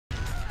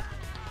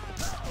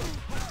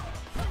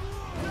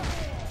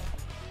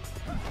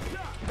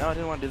No, I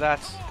didn't want to do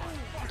that.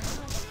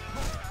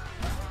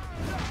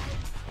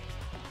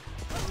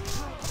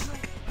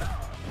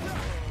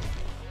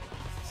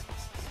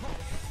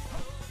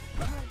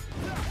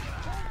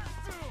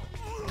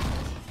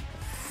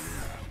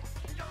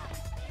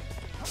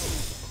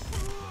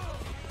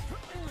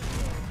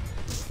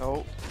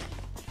 Oh.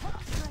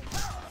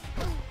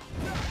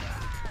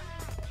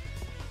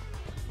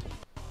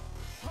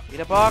 Eat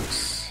a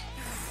box.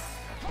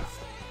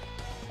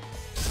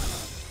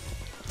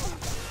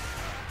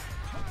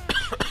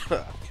 I'm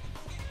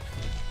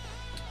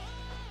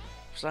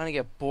starting to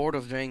get bored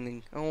of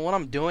doing what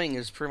I'm doing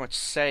is pretty much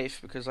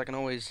safe because I can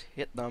always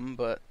hit them,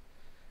 but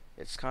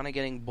it's kind of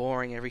getting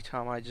boring every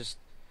time I just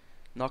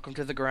knock them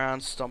to the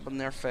ground, stomp in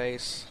their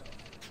face.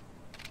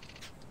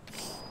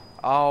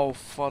 Oh,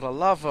 for the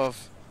love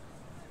of...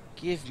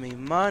 Give me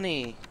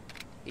money!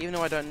 Even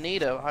though I don't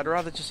need it, I'd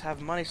rather just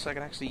have money so I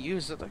can actually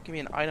use it. Don't give me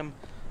an item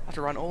I have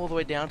to run all the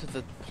way down to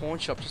the pawn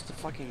shop just to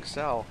fucking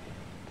sell.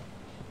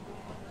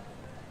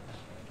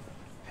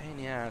 Pain in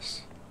the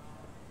ass.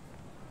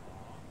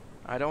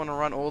 I don't want to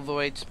run all the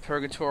way to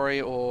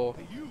Purgatory or...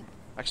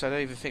 Actually, I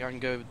don't even think I can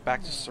go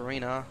back to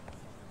Serena.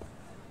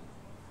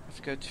 I have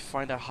to go to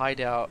find a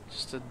hideout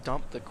just to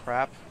dump the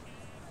crap.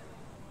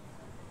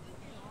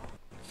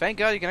 Thank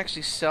God you can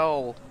actually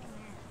sell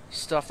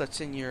stuff that's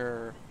in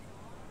your...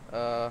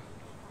 that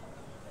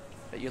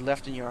you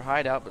left in your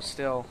hideout, but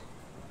still.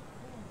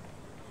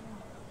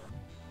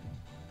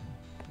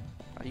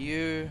 Are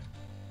you...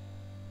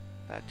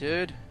 that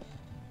dude?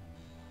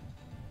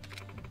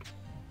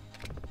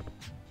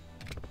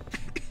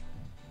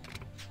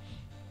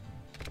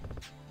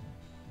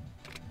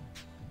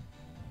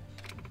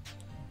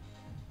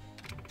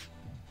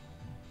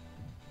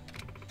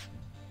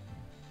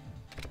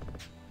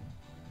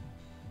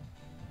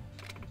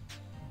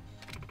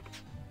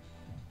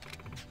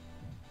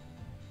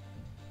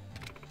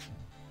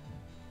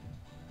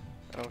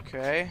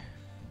 Okay.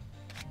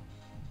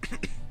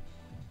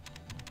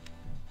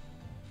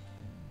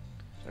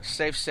 A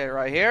safe state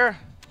right here.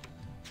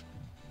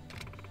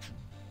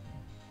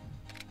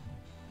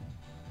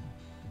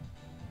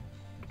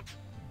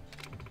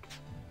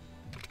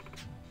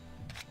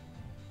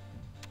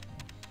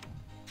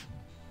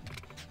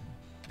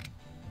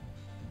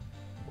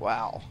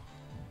 Wow.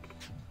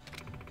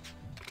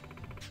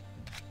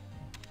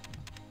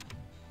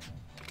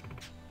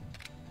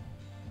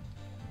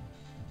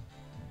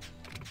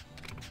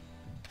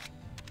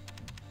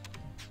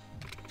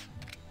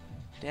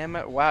 Damn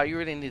it, wow, you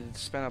really needed to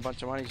spend a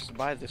bunch of money just to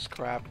buy this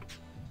crap.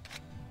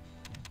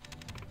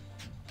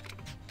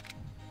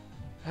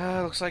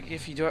 Looks like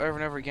if you do it over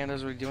and over again, it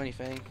doesn't really do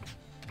anything.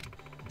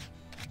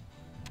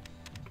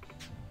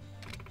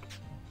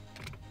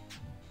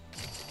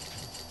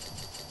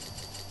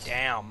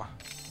 Damn.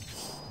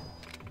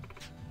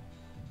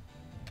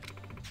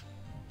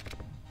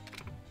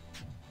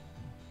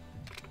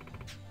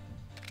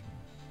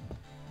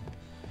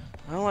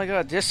 Well, I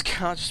got a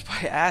discount just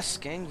by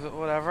asking, but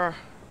whatever.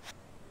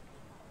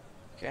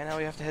 Okay, now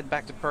we have to head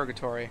back to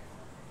Purgatory.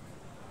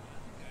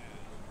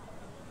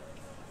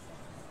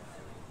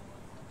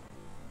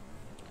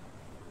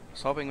 I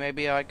was hoping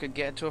maybe I could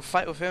get into a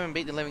fight with him and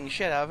beat the living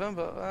shit out of him,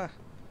 but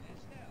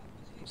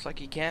looks like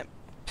he can't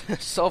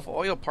solve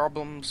oil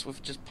problems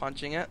with just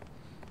punching it.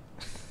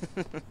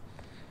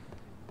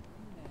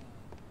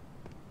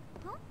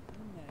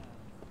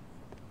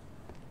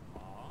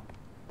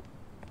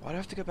 Why do I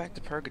have to go back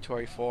to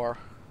Purgatory for?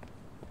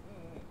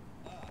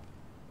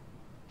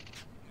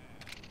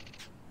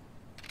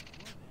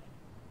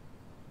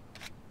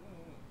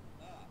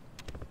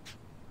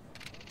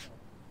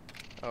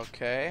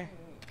 Okay.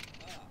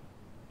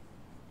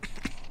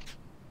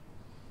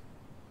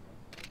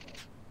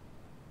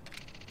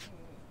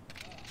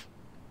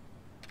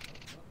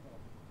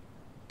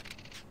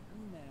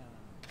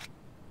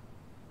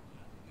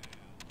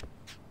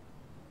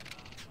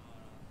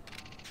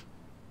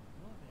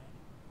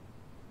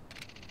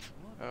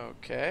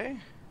 Okay.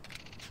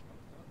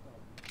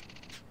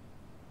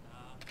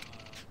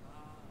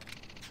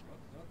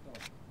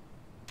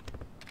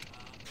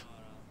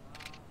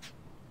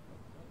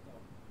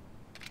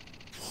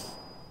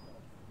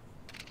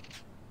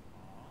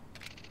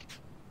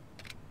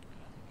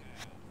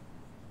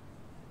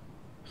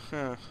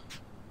 Huh.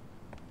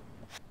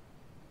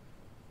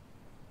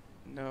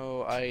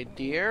 No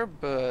idea,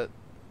 but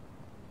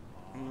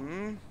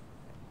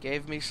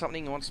gave me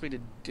something he wants me to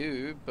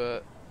do,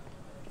 but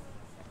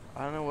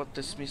I don't know what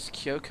this Miss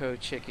Kyoko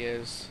chick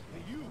is.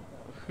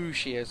 Who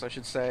she is, I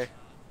should say.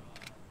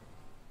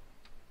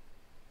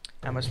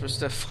 How am I supposed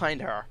to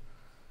find her?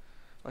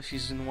 Like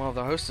she's in one of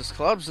the hostess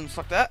clubs, and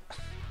fuck that.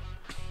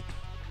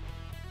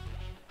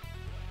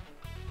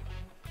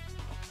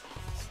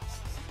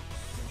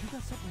 You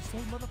got something to say,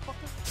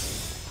 motherfucker?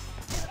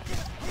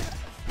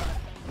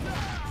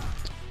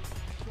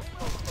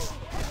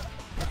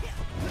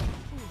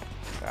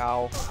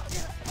 Ow.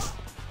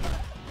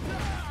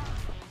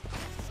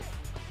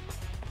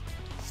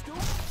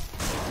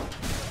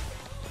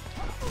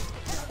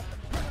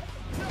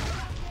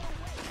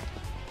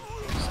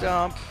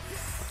 Stomp.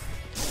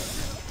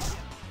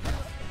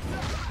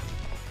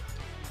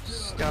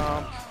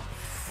 Stomp.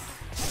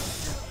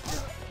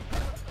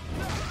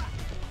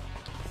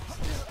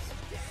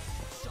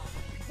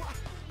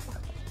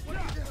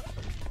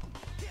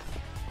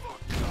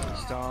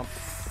 Stomp.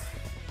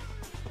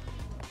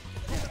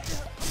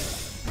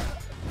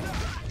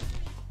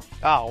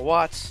 Oh,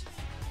 what?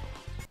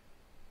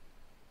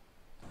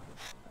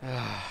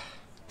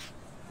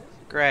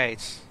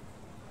 Great.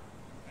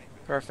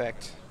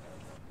 Perfect.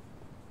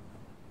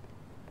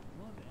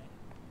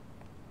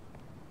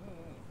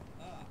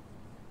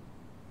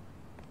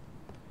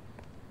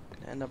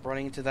 Gonna end up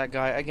running into that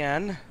guy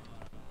again.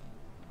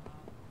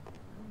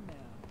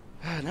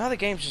 Now the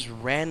game's just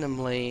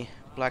randomly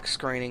black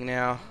screening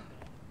now.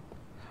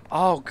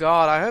 Oh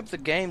god, I hope the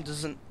game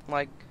doesn't,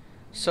 like,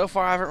 so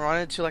far I haven't run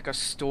into like a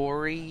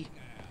story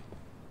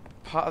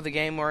part of the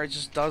game where it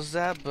just does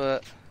that,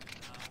 but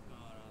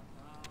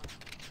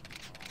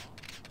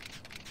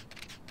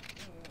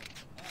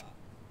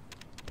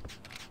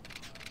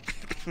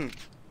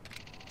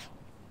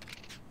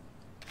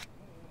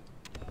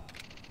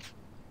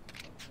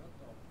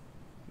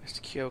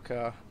Mr.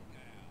 Kyoka.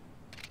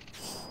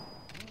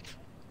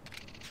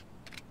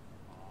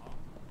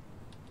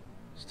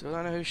 Still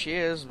don't know who she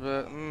is,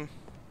 but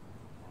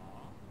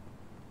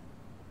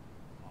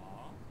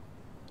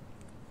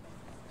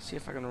see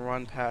if I can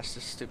run past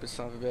this stupid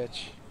son of a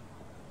bitch.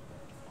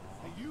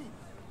 Hey, you.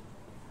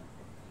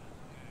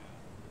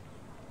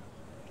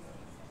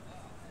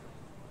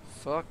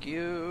 Fuck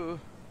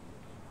you.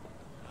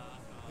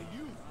 Hey,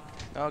 you.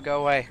 Oh, go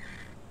away.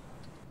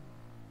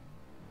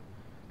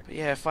 But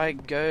yeah, if I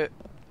get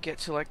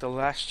to like the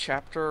last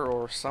chapter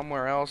or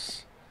somewhere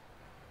else,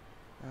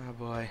 oh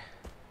boy.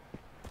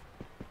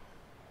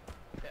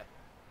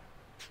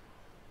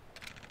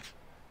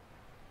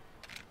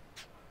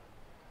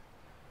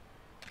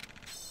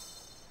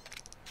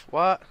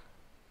 What?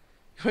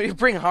 You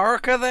bring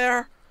Haruka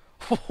there?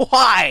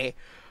 Why?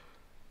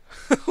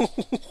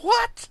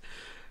 What?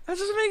 That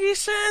doesn't make any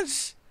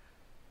sense.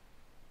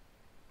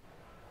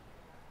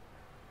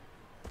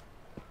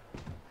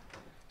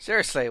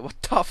 Seriously,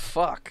 what the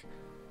fuck?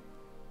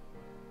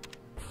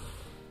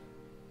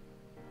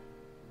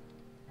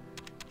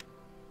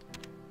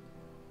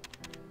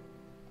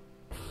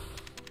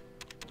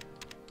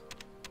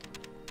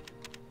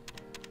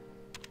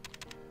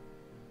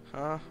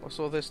 Huh? What's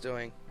all this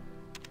doing?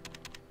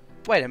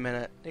 Wait a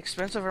minute.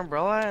 Expensive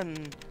umbrella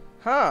and...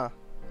 Huh.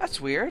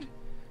 That's weird.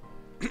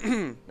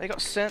 They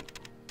got sent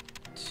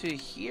to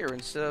here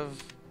instead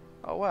of...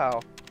 Oh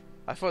wow.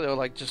 I thought they were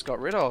like just got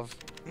rid of.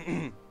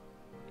 I'll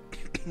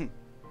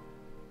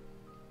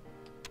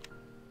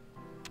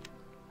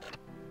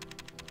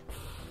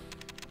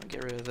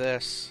get rid of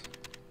this.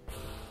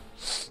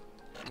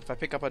 If I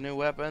pick up a new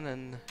weapon,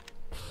 and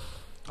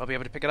I'll be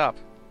able to pick it up.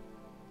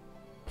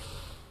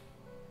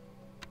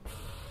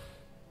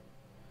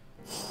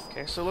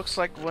 Okay, so it looks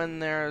like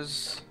when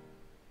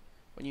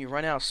you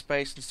run out of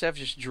space, instead of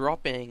just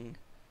dropping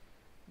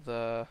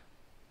the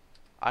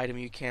item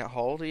you can't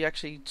hold, you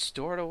actually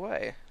store it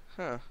away.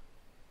 Huh.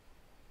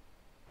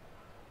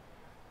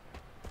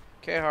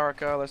 Okay,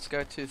 Haruka, let's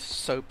go to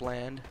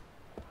Soapland.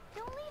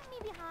 Don't leave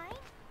me behind.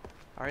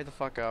 Hurry the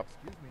fuck up.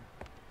 Excuse me.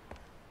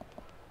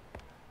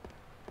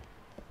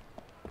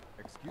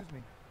 Excuse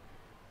me.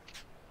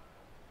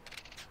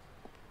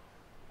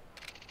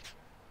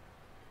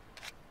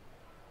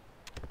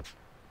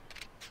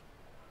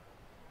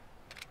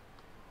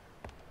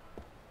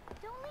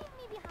 Don't leave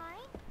me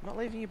behind. I'm not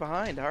leaving you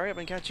behind. Hurry up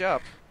and catch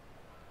up.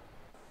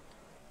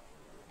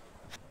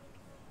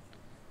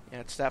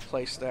 Yeah, it's that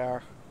place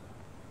there.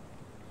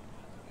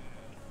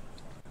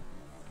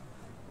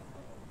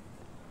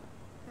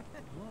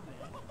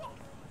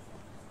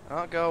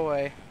 Oh, go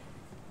away.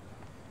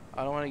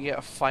 I don't want to get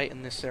a fight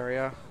in this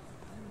area.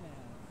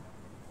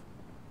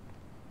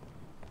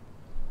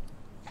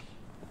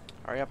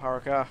 Hurry up,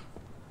 Haruka.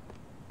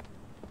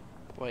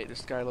 Wait,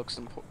 this guy looks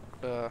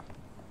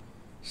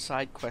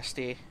side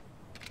questy.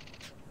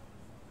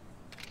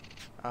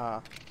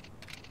 Well,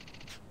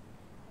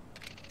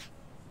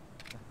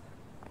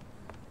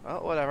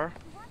 whatever.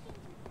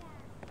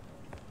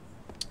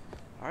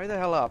 Hurry the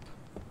hell up.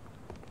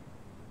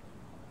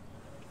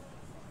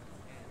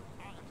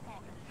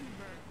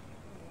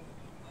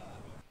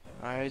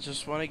 I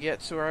just want to get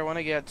to where I want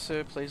to get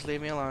to. Please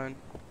leave me alone.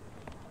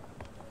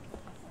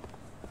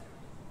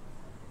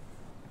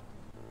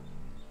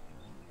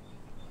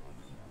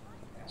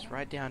 It's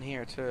right down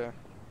here, too.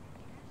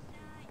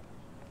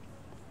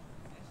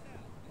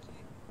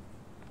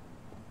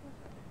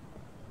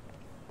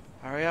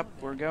 Hurry up,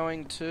 we're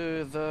going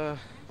to the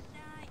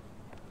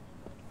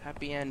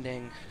happy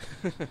ending.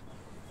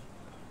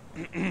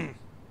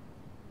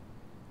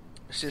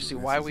 Seriously,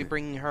 why are we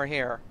bringing her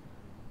here?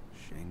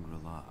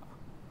 Shangri-La.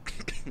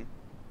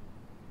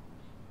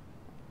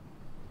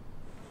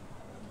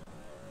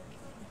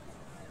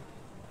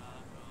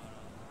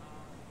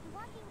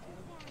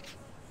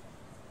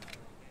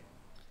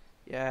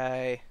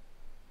 Yay.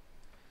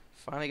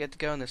 Finally get to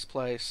go in this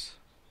place.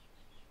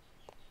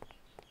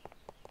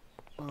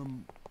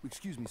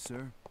 Excuse me,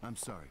 sir. I'm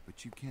sorry,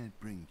 but you can't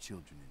bring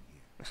children in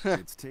here.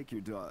 Let's take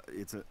your dog.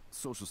 It's a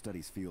social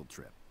studies field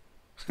trip.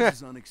 This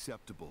is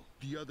unacceptable.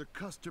 The other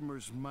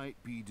customers might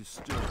be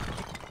disturbed.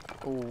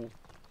 Oh.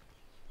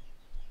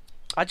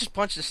 I just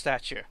punched the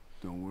statue.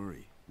 Don't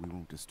worry, we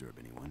won't disturb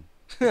anyone.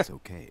 It's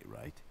okay,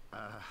 right?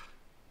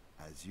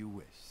 As you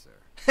wish,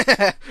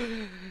 sir.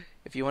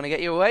 If you want to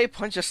get your way,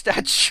 punch a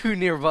statue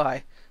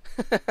nearby.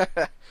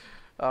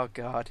 Oh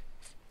god.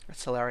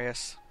 That's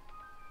hilarious.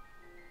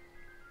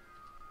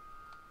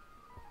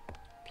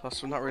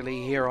 Plus, we're not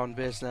really here on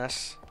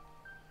business.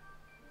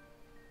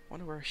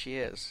 Wonder where she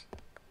is.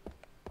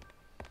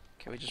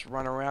 Can we just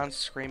run around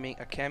screaming,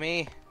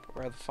 Akemi?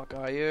 Where the fuck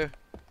are you?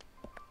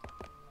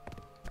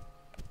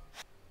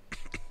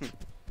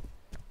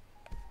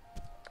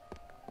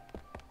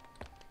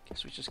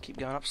 Guess we just keep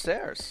going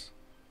upstairs.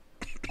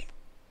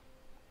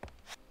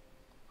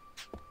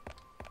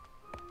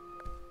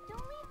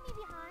 Don't leave me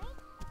behind.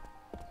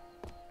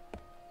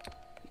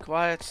 Be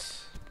quiet.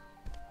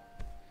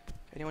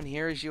 If anyone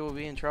hears you, will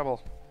be in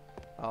trouble.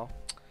 Oh.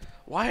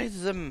 Why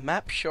is the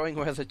map showing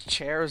where the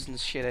chairs and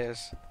shit is?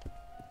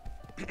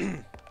 For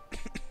a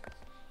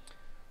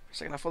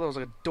second I thought there was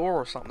like a door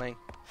or something.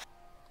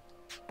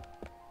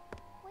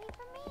 Wait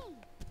for me.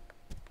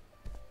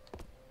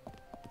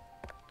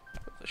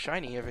 The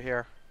shiny over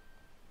here.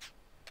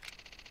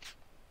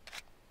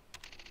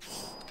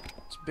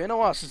 It's been a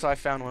while since I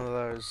found one of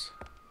those.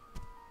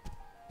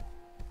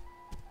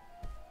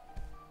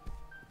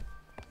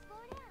 Slow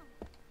down.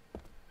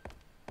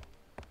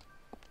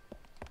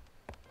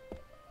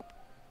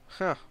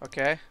 Huh,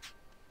 okay.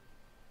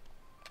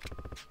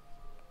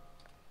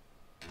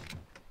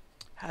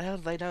 How the hell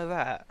did they know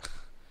that?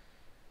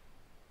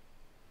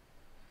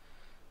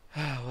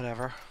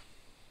 Whatever.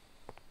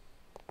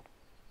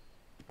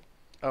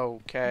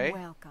 Okay.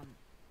 Welcome.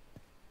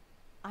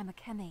 I'm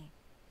Akemi.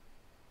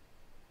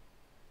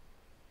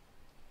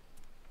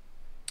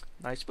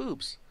 Nice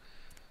boobs.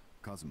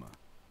 Kazuma,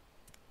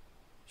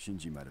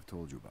 Shinji might have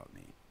told you about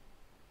me.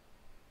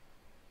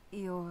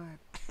 You're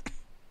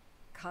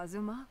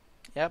Kazuma?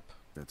 Yep.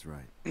 That's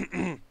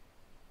right.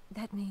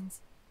 That means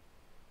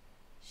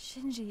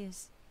Shinji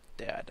is...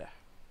 Dead.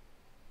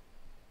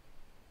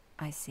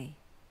 I see.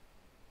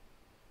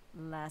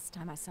 Last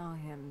time I saw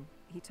him,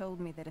 he told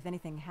me that if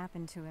anything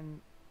happened to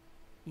him,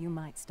 you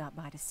might stop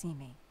by to see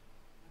me.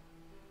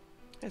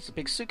 There's a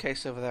big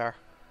suitcase over there.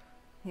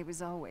 He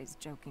was always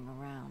joking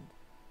around,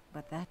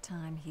 but that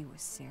time he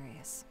was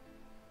serious.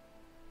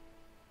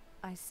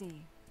 I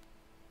see.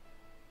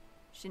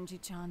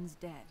 Shinji-chan's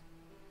dead.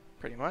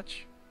 Pretty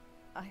much.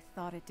 I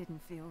thought it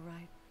didn't feel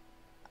right.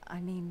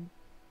 I mean,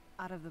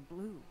 out of the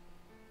blue.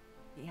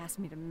 He asked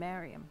me to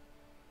marry him.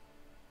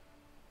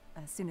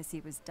 As soon as he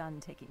was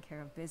done taking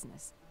care of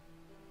business.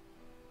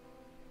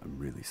 I'm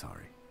really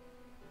sorry.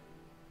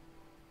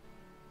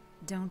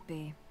 Don't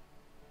be.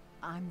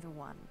 I'm the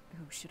one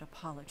who should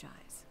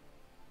apologize.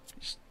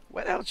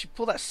 Where the hell did she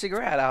pull that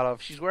cigarette out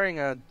of? She's wearing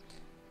a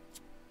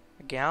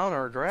gown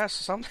or a dress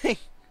or something.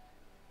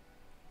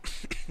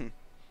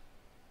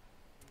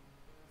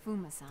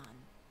 Fuma-san.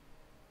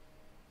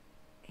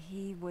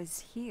 He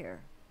was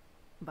here,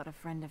 but a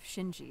friend of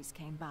Shinji's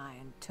came by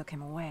and took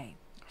him away.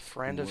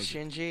 Friend Who of was it?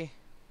 Shinji?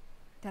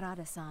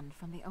 Terada-san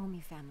from the Omi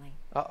family.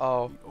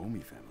 Uh-oh. The Omi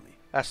family.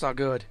 That's not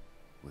good.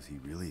 Was he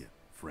really a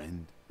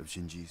friend of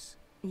Shinji's?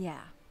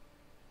 Yeah.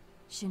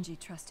 Shinji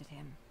trusted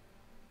him.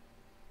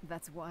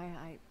 That's why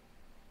I...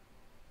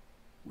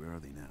 Where are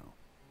they now?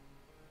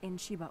 In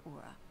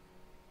Shibaura.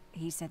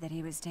 He said that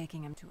he was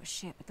taking him to a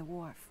ship at the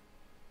wharf.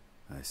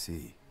 I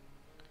see.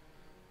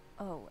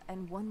 Oh,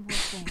 and one more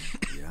thing.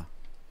 Yeah?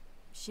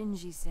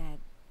 Shinji said,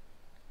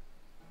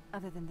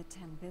 other than the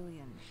 10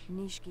 billion,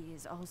 Nishiki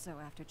is also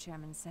after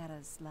Chairman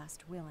Sada's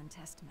last will and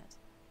testament.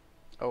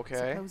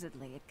 Okay.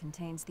 Supposedly, it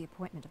contains the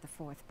appointment of the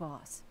fourth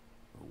boss.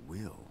 A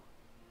will?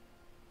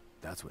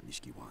 That's what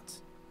Nishiki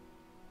wants.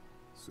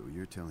 So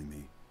you're telling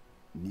me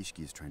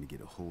Nishiki is trying to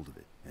get a hold of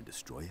it and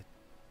destroy it?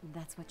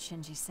 That's what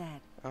Shinji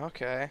said.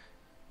 Okay.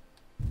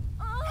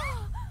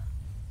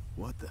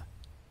 What the?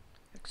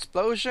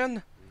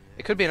 Explosion?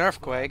 It could be an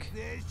earthquake.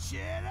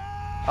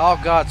 Oh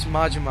god, it's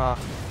Majima.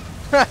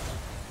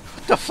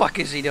 What the fuck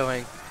is he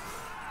doing?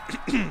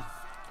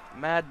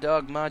 Mad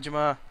Dog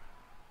Majima.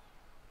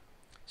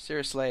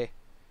 Seriously.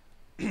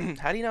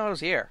 How do you know I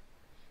was here?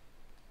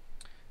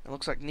 It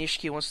looks like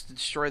Nishiki wants to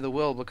destroy the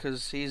will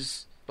because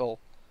he's, well,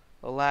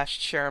 the last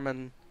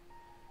chairman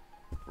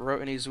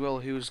wrote in his will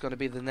he was going to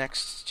be the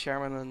next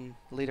chairman and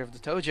leader of the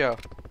Tojo.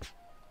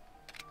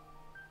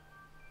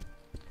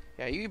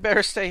 Yeah, you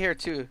better stay here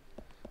too,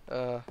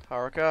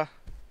 Haruka.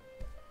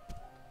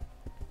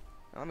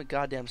 Let me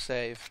goddamn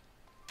save.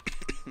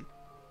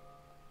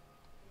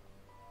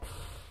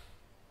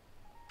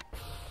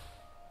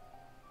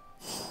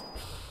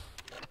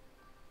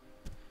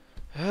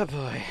 Oh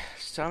boy,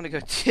 it's time to go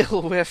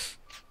deal with...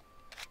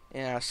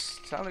 Yes,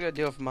 it's time to go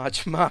deal with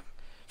Majima,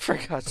 for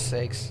God's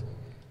sakes.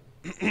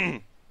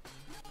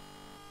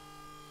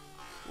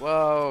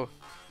 Whoa.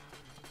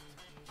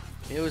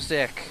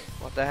 Music,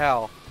 what the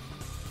hell?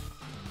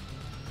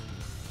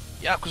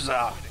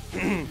 Yakuza!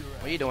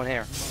 What are you doing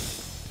here?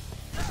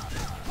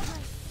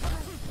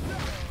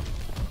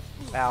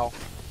 Ow.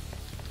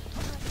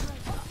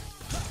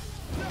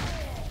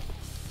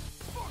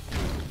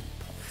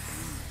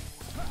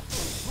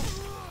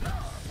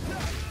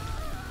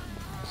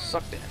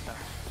 Suck that.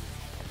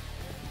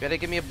 Better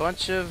give me a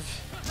bunch of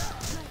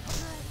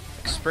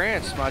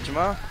experience,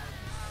 Majima.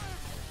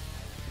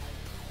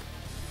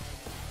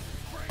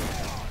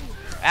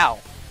 Ow.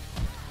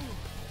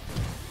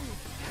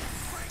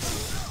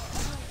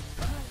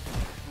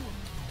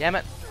 Damn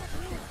it.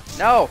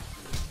 No!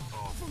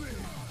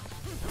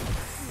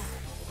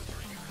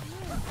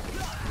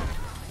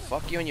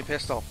 Fuck you and your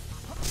pistol.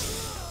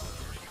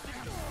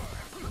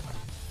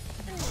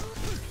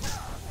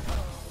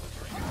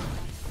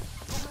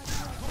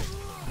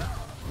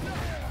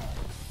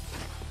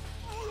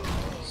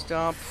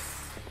 Stomp.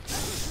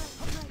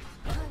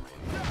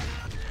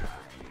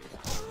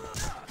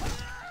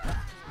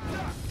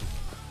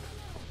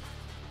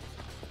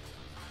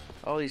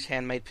 All these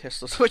handmade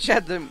pistols, which they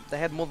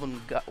had more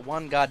than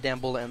one goddamn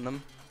bullet in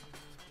them.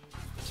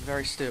 It's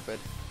very stupid.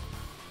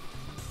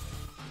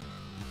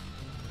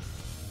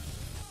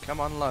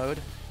 Come on,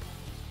 load.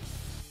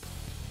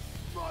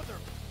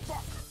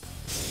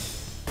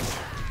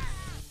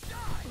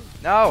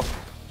 No!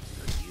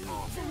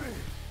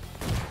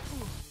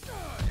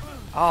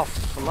 Oh,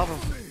 for love of...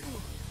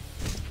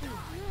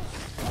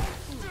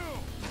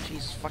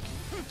 Jesus fucking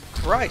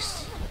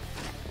Christ!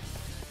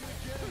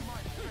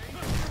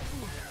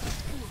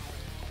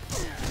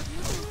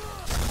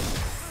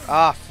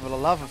 Ah, for the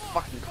love of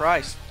fucking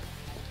Christ.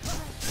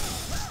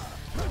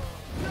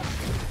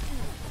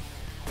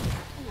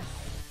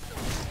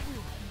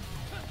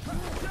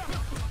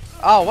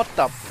 Oh, what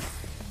the...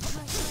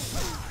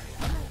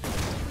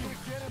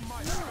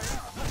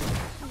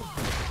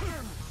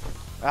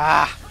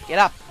 Ah, get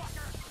up.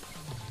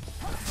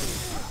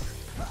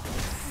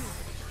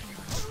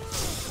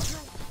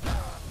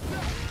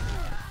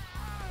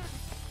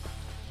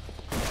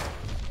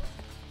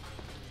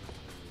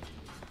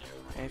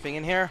 Anything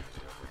in here?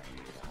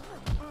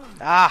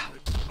 Ah!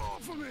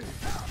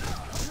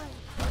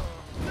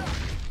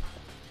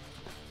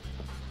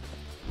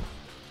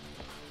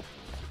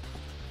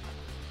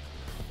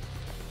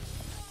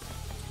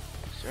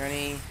 Is there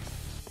any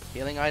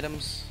healing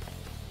items?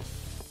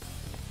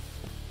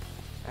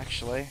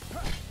 Actually.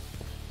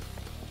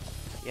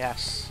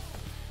 Yes.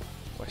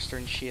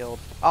 Western shield.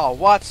 Oh,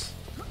 what?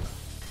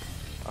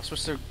 I was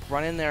supposed to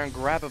run in there and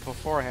grab it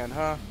beforehand,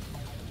 huh?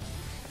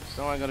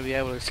 So I'm gonna be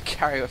able to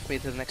carry it with me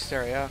to the next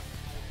area.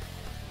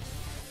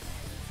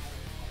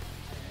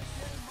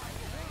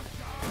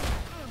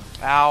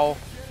 Ow.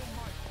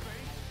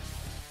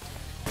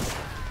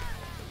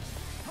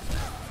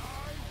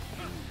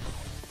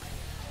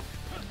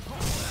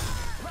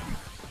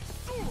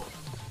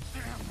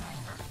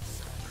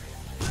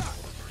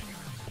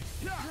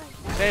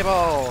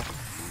 Table.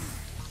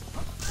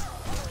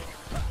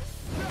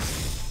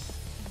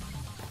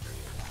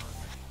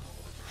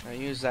 I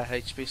use that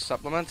HP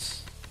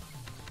supplements.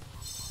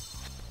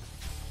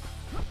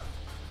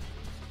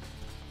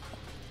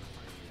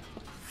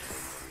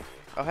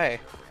 Oh hey.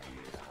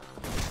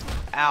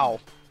 Ow.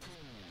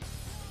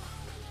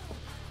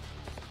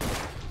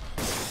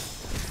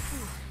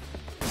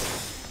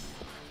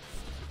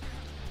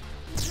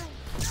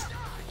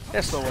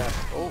 Pistol whip.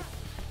 Oh.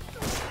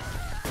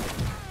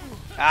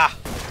 Ah.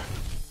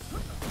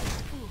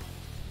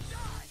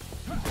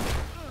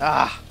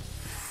 Ah.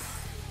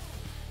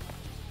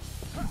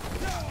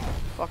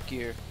 Fuck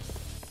you.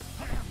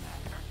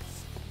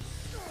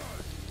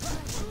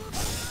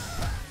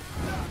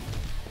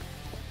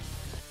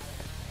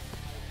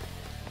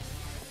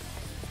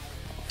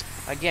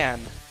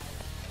 Again.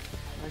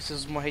 This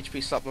is more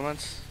HP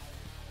supplements.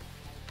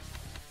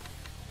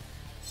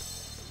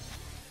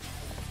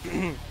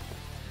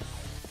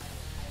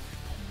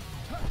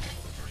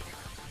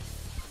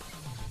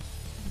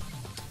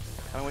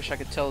 I wish I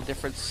could tell the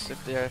difference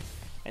if they're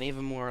and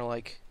even more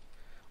like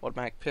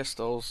automatic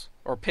pistols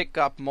or pick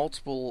up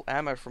multiple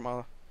ammo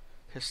from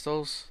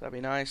pistols. That'd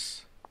be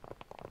nice.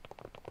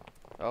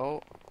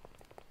 Oh.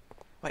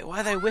 Wait,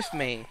 why are they with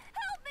me?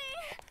 Help me!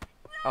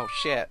 Oh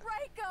shit.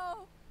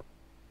 Raiko!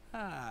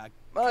 Ah,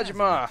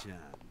 Majima. Kazuma-chan,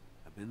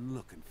 I've been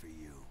looking for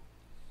you.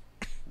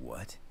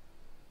 What?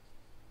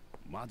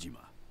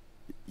 Majima,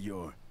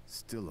 you're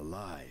still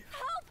alive.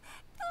 Help!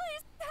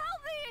 Please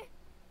help me!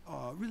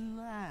 Oh,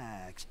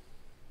 relax.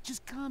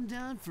 Just calm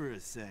down for a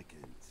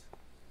second.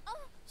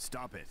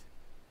 Stop it.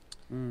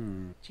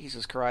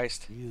 Jesus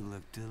Christ. You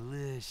look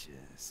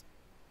delicious.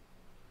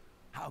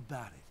 How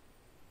about it?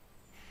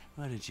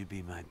 Why don't you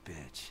be my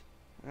bitch?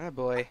 Oh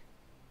boy.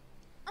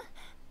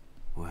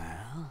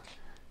 Well?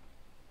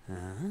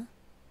 Huh?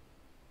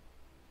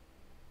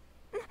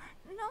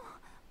 No.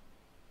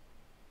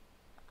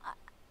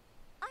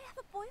 I have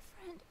a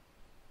boyfriend.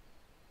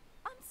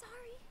 I'm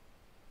sorry.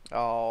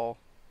 Oh.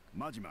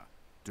 Majima,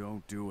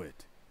 don't do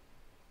it.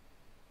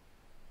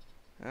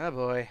 Oh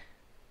boy.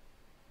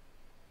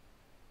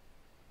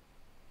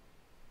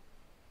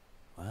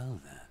 Well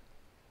then,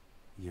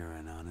 you're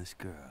an honest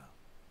girl.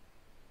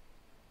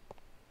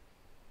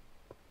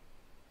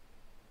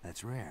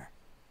 That's rare.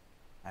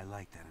 I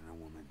like that in a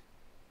woman.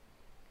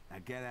 Now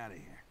get out of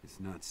here. It's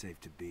not safe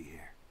to be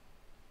here.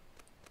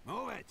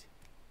 Move it!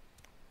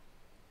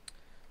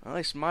 Well, at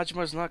least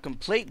Majima's not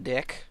complete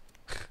dick.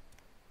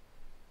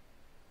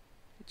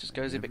 It just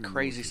goes a bit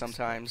crazy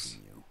sometimes.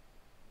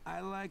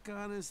 I like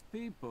honest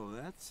people,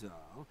 that's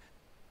all.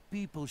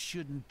 People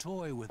shouldn't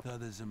toy with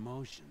others'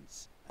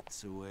 emotions.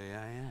 That's the way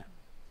I am.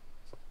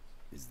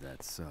 Is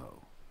that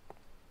so?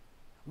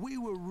 We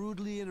were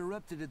rudely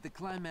interrupted at the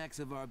climax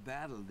of our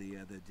battle the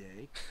other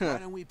day. Why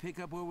don't we pick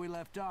up where we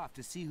left off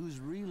to see who's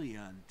really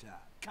on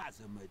top?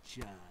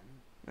 Kazuma-chan.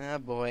 Ah,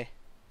 boy.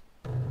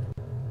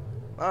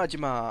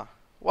 Majima.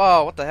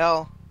 Whoa, what the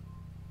hell?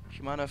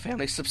 Shimano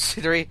family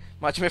subsidiary.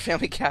 Majima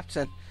family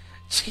captain.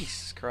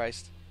 Jesus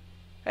Christ.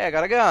 Hey, I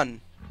got a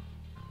gun.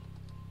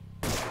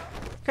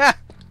 Ha!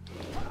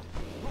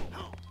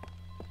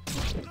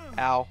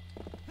 Ow.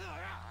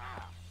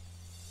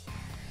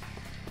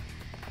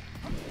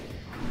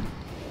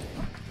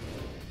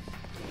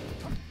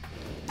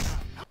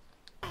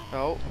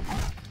 Oh.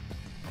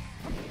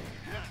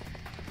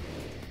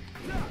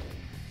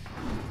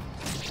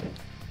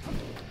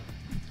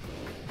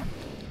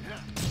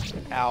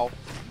 Ow.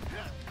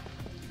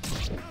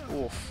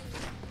 Oof.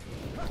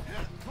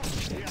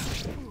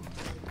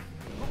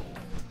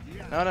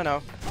 No, no,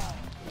 no.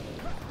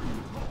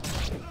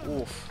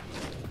 Oof.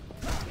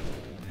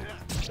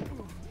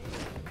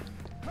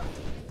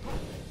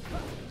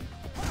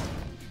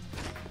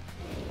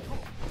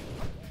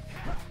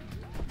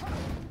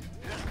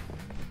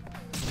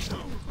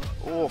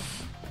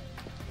 Oof.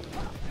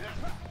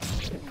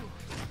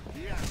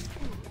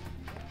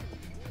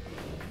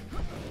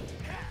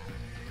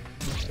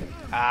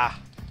 Ah.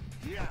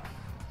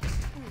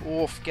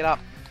 Oof, get up.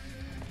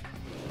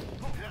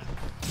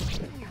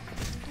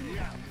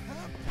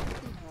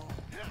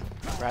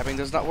 Grabbing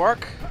does not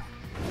work.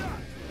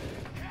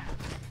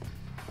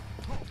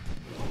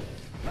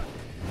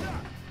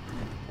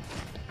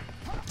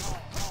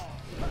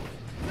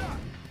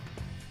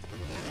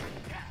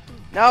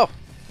 No.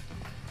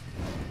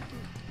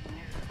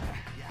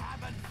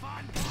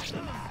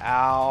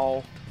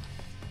 Ow.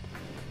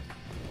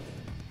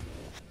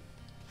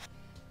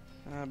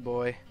 Oh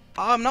boy.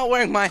 Oh, I'm not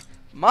wearing my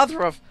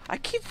mother of... I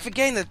keep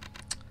forgetting to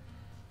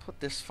put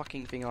this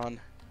fucking thing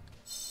on.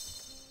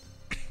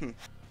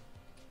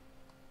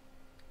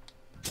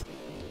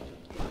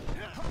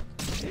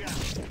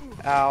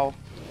 Ow.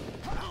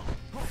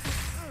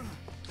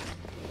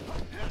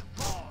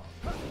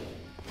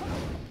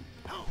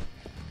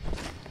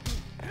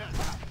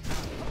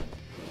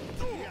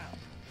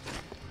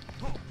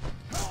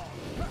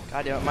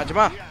 God damn it,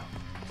 Majima.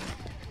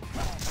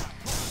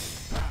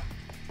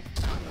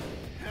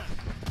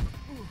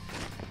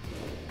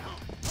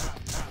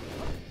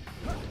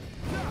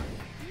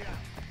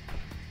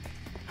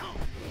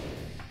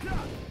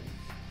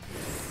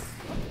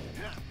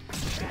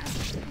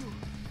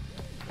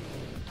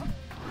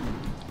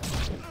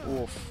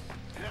 Oof.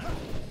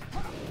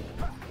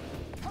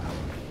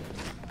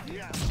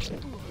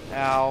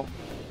 Ow.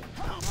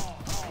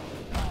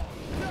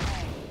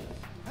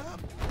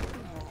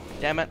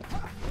 Damn it.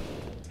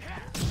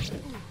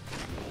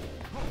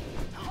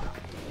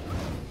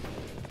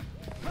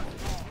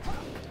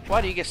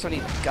 Why do you get so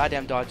many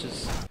goddamn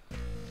dodges?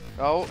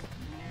 Oh.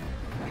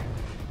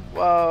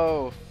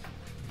 Whoa.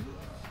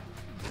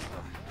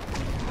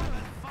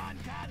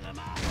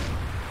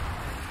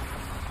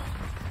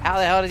 How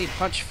the hell did he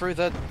punch through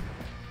the...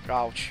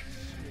 Ouch.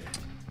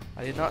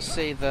 I did not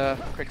see the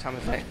quick time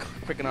effect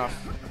quick enough.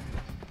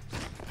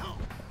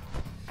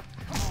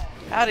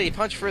 How did he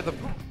punch through the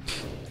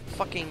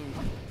fucking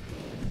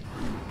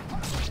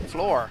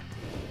floor?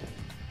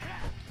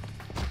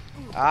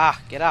 Ah,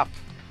 get up.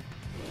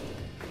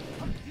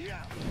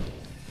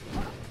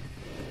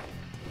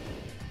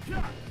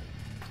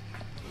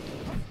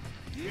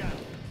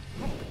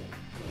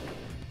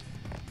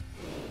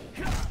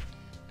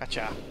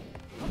 Gotcha.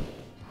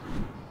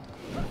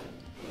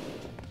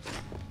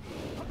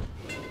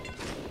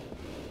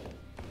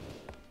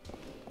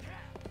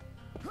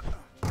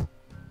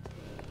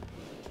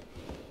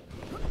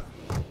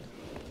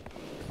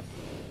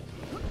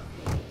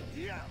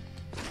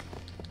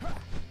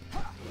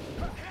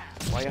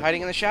 What are you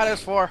hiding in the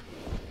shadows for?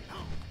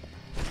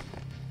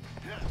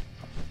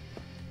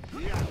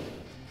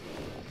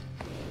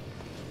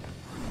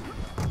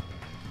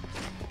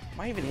 Am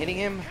I even hitting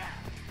him?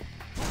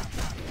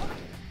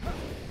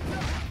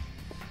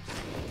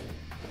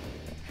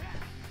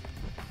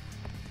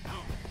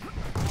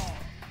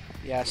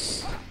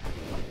 Yes.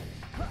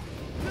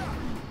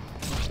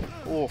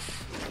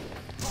 Oof.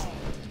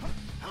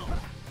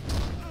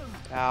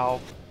 Ow.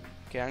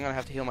 Okay, I'm gonna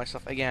have to heal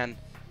myself again.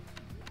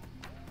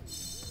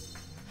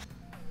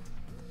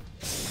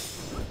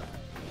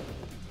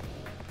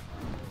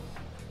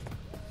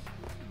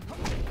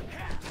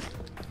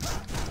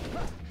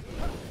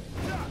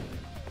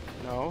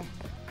 No.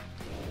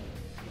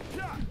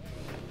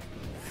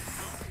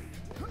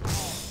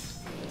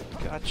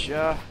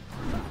 Gotcha.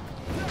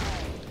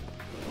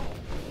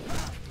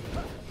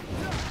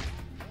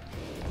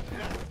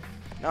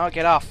 No,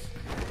 get off.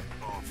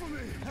 Off of me!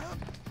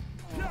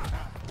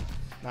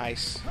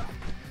 Nice.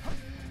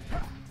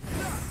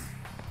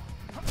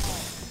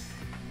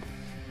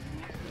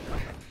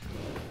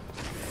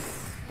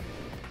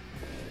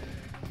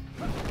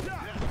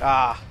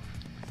 Ah.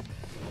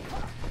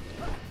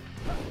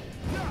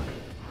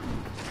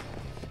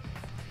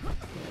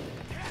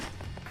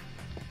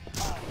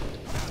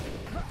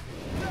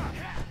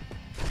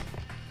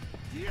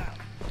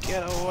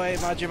 Get away,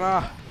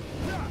 Majima.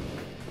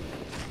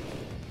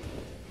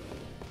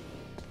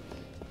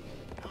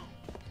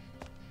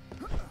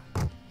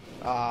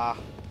 Ah.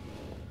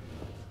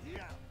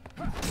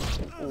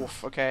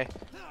 Oof, okay.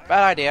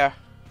 Bad idea.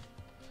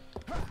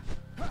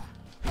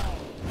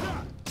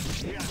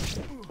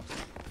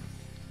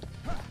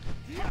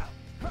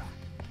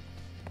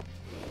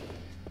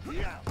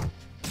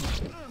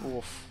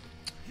 Oof.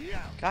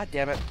 God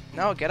damn it.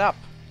 No, get up.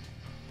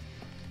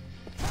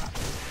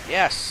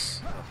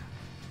 Yes.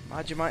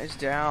 Majima is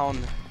down.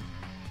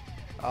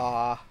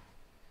 Ah.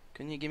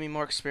 Couldn't you give me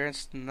more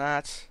experience than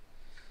that?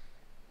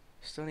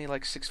 Still need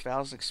like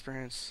 6,000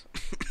 experience.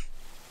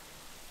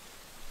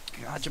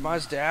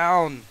 Majima's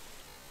down.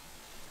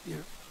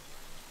 You're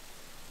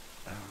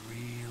a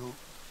real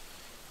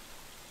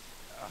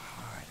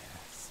hard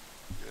ass.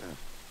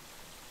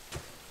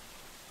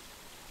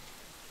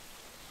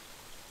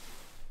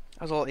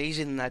 That was a little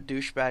easier than that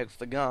douchebag with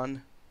the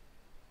gun.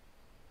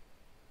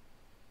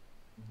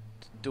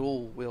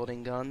 Dual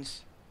wielding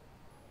guns.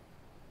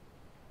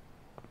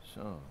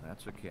 So,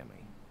 that's a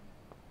Kimmy.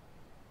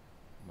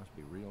 Must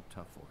be real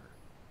tough for her.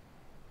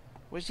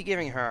 What's he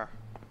giving her?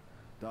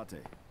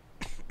 Date.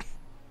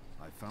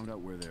 I found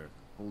out where they're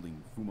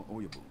holding Fuma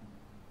Oyabun.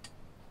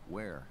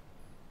 Where?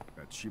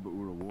 At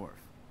Shibaura Wharf.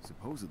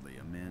 Supposedly,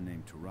 a man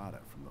named Terada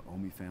from the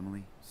Omi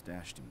family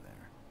stashed him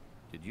there.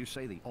 Did you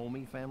say the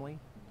Omi family?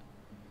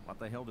 What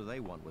the hell do they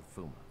want with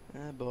Fuma?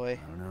 Oh boy.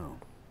 I don't know.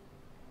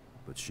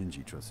 But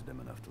Shinji trusted him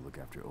enough to look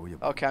after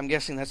Oyabun. Okay, I'm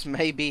guessing that's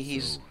maybe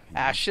he's So he must be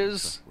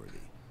Ashes.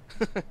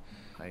 trustworthy.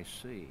 I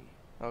see.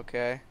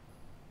 Okay.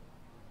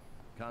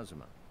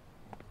 Kazuma.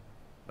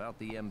 About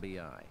the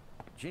MBI.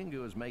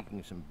 Jingu is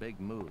making some big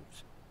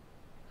moves.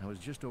 I was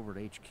just over at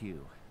HQ.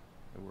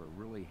 They were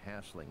really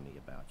hassling me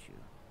about you.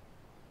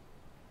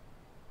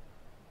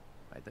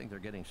 I think they're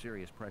getting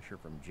serious pressure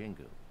from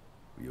Jingu.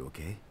 You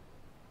okay,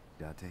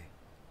 Date?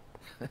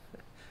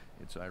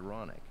 It's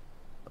ironic.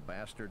 The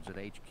bastards at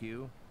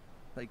HQ,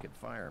 they could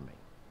fire me.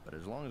 But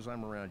as long as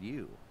I'm around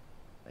you,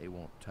 they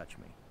won't touch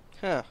me.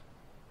 Huh.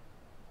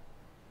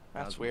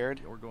 That's Kazuma, weird.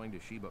 You're going to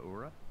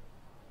Shibaura?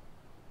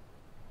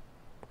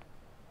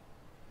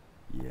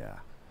 Yeah.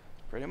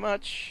 Pretty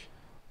much.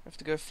 I have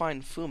to go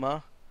find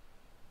Fuma.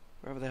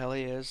 Wherever the hell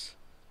he is.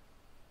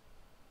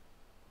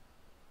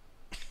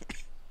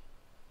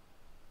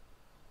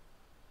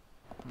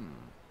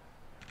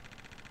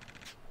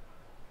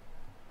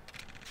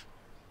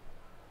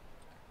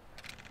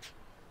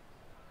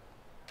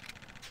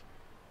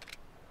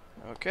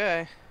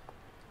 Okay.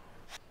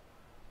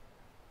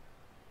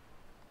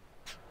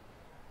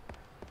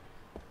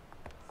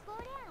 Slow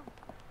down.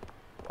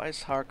 Why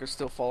is Haruka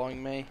still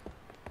following me?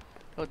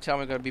 Don't tell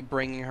me I'm going to be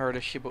bringing her to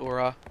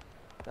Shibaura.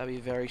 That'd be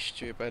very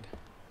stupid.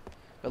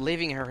 But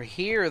leaving her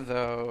here,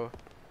 though,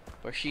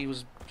 where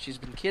she's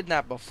been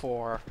kidnapped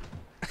before.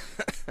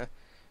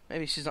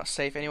 Maybe she's not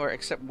safe anywhere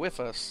except with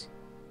us.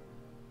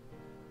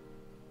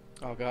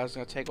 Oh god, it's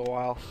going to take a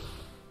while.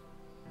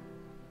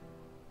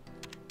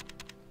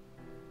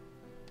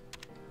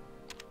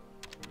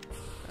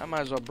 I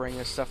might as well bring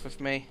this stuff with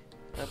me.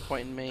 No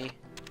point in me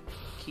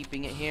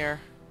keeping it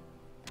here.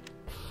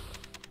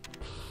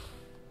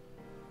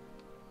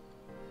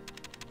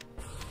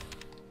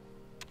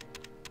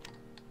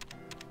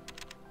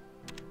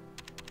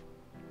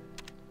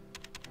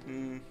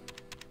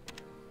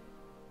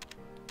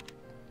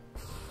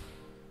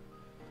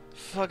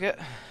 Fuck it.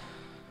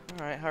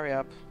 Alright, hurry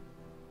up.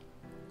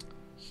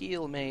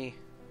 Heal me.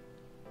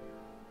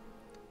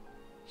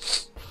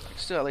 I can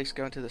still at least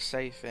go into the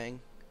save thing.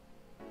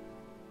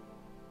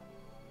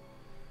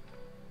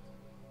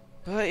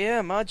 But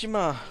yeah,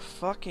 Majima.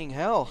 Fucking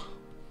hell.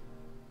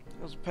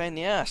 That was a pain in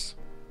the ass.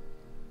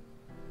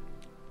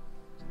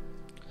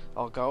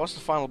 Oh god, what's the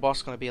final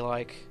boss gonna be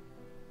like?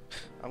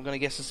 I'm gonna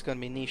guess it's gonna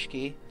be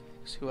Nishiki.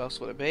 Because who else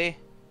would it be?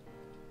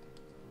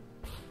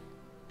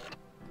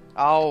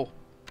 Oh!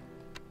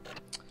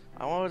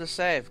 I wanted to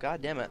save,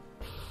 god damn it.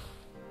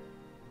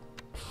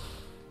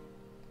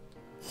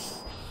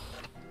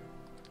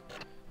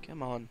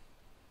 Come on.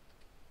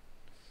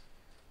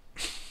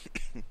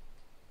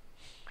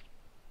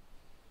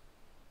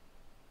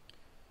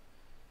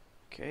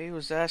 Okay, he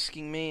was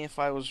asking me if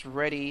I was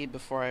ready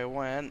before I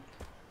went.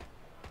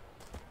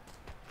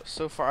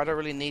 So far I don't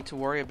really need to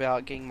worry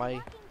about getting my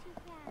Walking too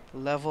fast.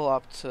 level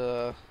up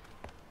to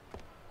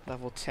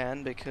level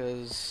 10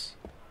 because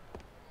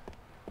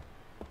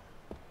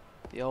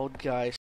the old guy